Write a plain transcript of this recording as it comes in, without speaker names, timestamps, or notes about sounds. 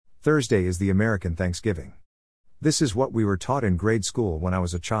Thursday is the American Thanksgiving. This is what we were taught in grade school when I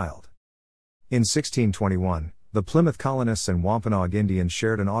was a child. In 1621, the Plymouth colonists and Wampanoag Indians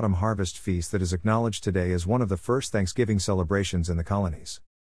shared an autumn harvest feast that is acknowledged today as one of the first Thanksgiving celebrations in the colonies.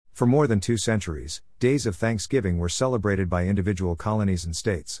 For more than 2 centuries, days of Thanksgiving were celebrated by individual colonies and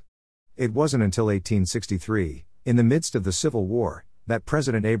states. It wasn't until 1863, in the midst of the Civil War, that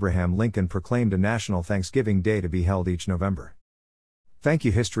President Abraham Lincoln proclaimed a national Thanksgiving Day to be held each November.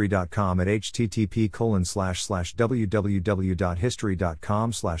 ThankYouHistory.com at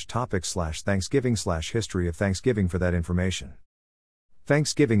http://www.history.com/topics/Thanksgiving/history of Thanksgiving for that information.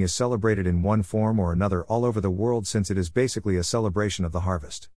 Thanksgiving is celebrated in one form or another all over the world since it is basically a celebration of the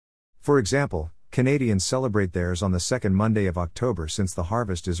harvest. For example, Canadians celebrate theirs on the second Monday of October since the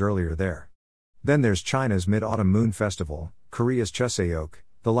harvest is earlier there. Then there's China's Mid-Autumn Moon Festival, Korea's Chuseok,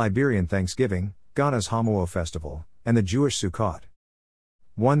 the Liberian Thanksgiving, Ghana's Hamoo Festival, and the Jewish Sukkot.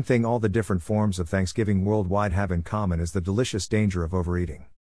 One thing all the different forms of Thanksgiving worldwide have in common is the delicious danger of overeating.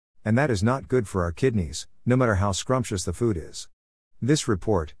 And that is not good for our kidneys, no matter how scrumptious the food is. This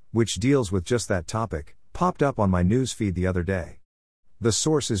report, which deals with just that topic, popped up on my news feed the other day. The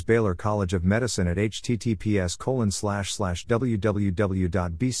source is Baylor College of Medicine at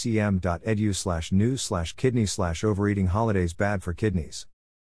https://www.bcm.edu/news/kidney/overeating holidays bad for kidneys.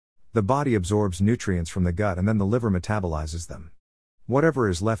 The body absorbs nutrients from the gut and then the liver metabolizes them. Whatever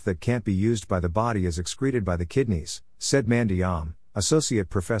is left that can't be used by the body is excreted by the kidneys, said Mandy Am, Associate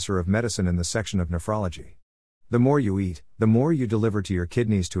Professor of Medicine in the section of Nephrology. The more you eat, the more you deliver to your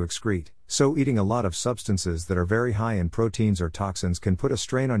kidneys to excrete, so eating a lot of substances that are very high in proteins or toxins can put a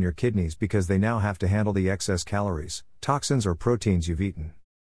strain on your kidneys because they now have to handle the excess calories, toxins or proteins you've eaten.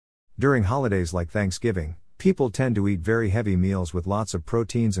 During holidays like Thanksgiving, people tend to eat very heavy meals with lots of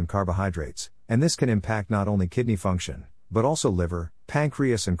proteins and carbohydrates, and this can impact not only kidney function, but also liver,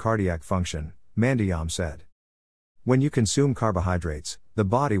 pancreas and cardiac function, Mandy Am said. When you consume carbohydrates, the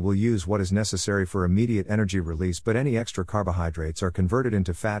body will use what is necessary for immediate energy release, but any extra carbohydrates are converted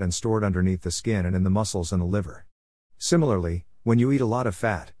into fat and stored underneath the skin and in the muscles and the liver. Similarly, when you eat a lot of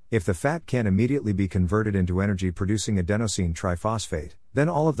fat, if the fat can't immediately be converted into energy producing adenosine triphosphate, then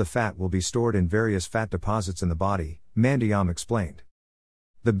all of the fat will be stored in various fat deposits in the body, Mandy Am explained.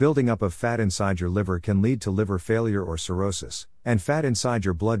 The building up of fat inside your liver can lead to liver failure or cirrhosis, and fat inside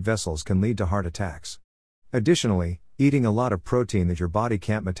your blood vessels can lead to heart attacks. Additionally, eating a lot of protein that your body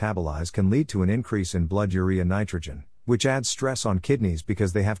can't metabolize can lead to an increase in blood urea nitrogen, which adds stress on kidneys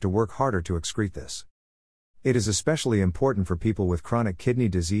because they have to work harder to excrete this. It is especially important for people with chronic kidney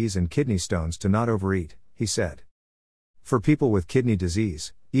disease and kidney stones to not overeat, he said. For people with kidney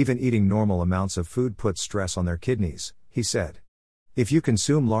disease, even eating normal amounts of food puts stress on their kidneys, he said. If you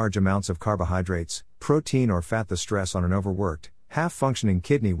consume large amounts of carbohydrates, protein or fat, the stress on an overworked, half-functioning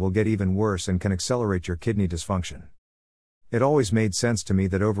kidney will get even worse and can accelerate your kidney dysfunction. It always made sense to me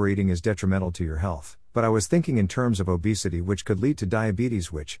that overeating is detrimental to your health, but I was thinking in terms of obesity, which could lead to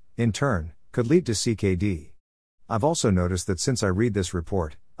diabetes, which, in turn, could lead to CKD. I've also noticed that since I read this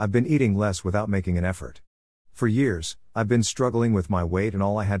report, I've been eating less without making an effort. For years, I've been struggling with my weight and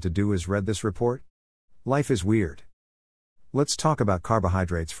all I had to do is read this report. Life is weird. Let's talk about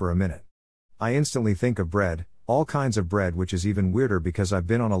carbohydrates for a minute. I instantly think of bread, all kinds of bread, which is even weirder because I've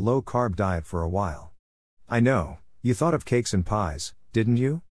been on a low-carb diet for a while. I know, you thought of cakes and pies, didn't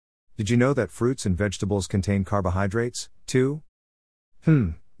you? Did you know that fruits and vegetables contain carbohydrates, too?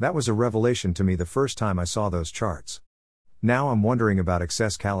 That was a revelation to me the first time I saw those charts. Now I'm wondering about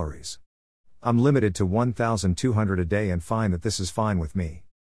excess calories. I'm limited to 1,200 a day and find that this is fine with me.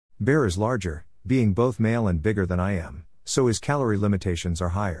 Bear is larger, being both male and bigger than I am, so his calorie limitations are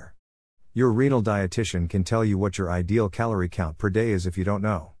higher. Your renal dietitian can tell you what your ideal calorie count per day is if you don't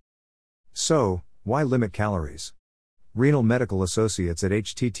know. So, why limit calories? Renal Medical Associates at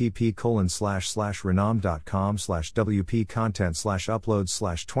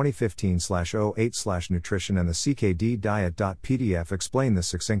http://renom.com/wp-content/uploads/2015/08/nutrition and the ckddiet.pdf explain this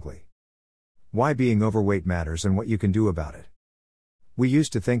succinctly. Why being overweight matters and what you can do about it. We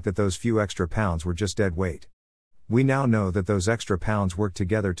used to think that those few extra pounds were just dead weight. We now know that those extra pounds work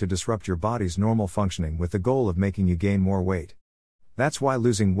together to disrupt your body's normal functioning with the goal of making you gain more weight. That's why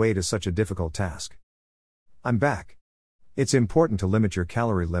losing weight is such a difficult task. I'm back. It's important to limit your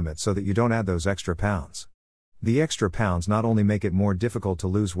calorie limit so that you don't add those extra pounds. The extra pounds not only make it more difficult to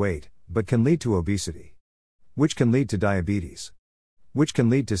lose weight, but can lead to obesity, which can lead to diabetes, which can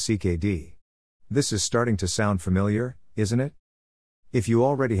lead to CKD. This is starting to sound familiar, isn't it? If you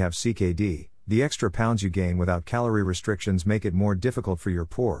already have CKD, the extra pounds you gain without calorie restrictions make it more difficult for your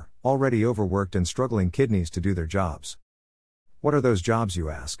poor, already overworked and struggling kidneys to do their jobs. What are those jobs, you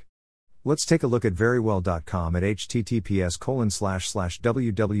ask? Let's take a look at verywell.com at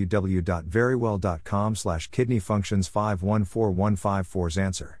https://www.verywell.com/kidney functions 514154's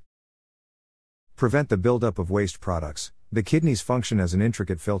answer. Prevent the buildup of waste products. The kidneys function as an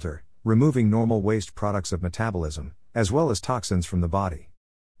intricate filter, removing normal waste products of metabolism, as well as toxins from the body.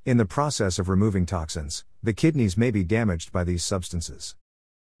 In the process of removing toxins, the kidneys may be damaged by these substances.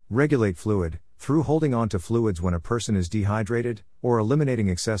 Regulate fluid. Through holding on to fluids when a person is dehydrated, or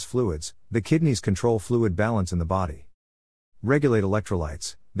eliminating excess fluids, the kidneys control fluid balance in the body. Regulate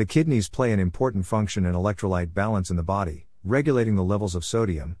electrolytes. The kidneys play an important function in electrolyte balance in the body, regulating the levels of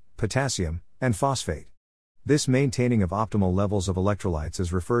sodium, potassium, and phosphate. This maintaining of optimal levels of electrolytes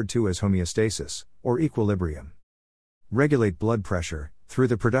is referred to as homeostasis, or equilibrium. Regulate blood pressure. Through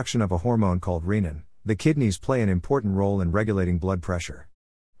the production of a hormone called renin, the kidneys play an important role in regulating blood pressure.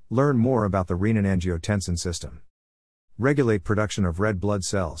 Learn more about the renin-angiotensin system. Regulate production of red blood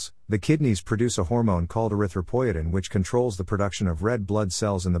cells. The kidneys produce a hormone called erythropoietin which controls the production of red blood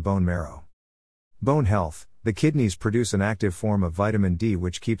cells in the bone marrow. Bone health. The kidneys produce an active form of vitamin D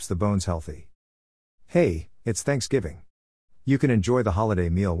which keeps the bones healthy. Hey, it's Thanksgiving. You can enjoy the holiday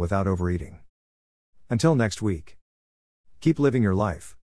meal without overeating. Until next week. Keep living your life.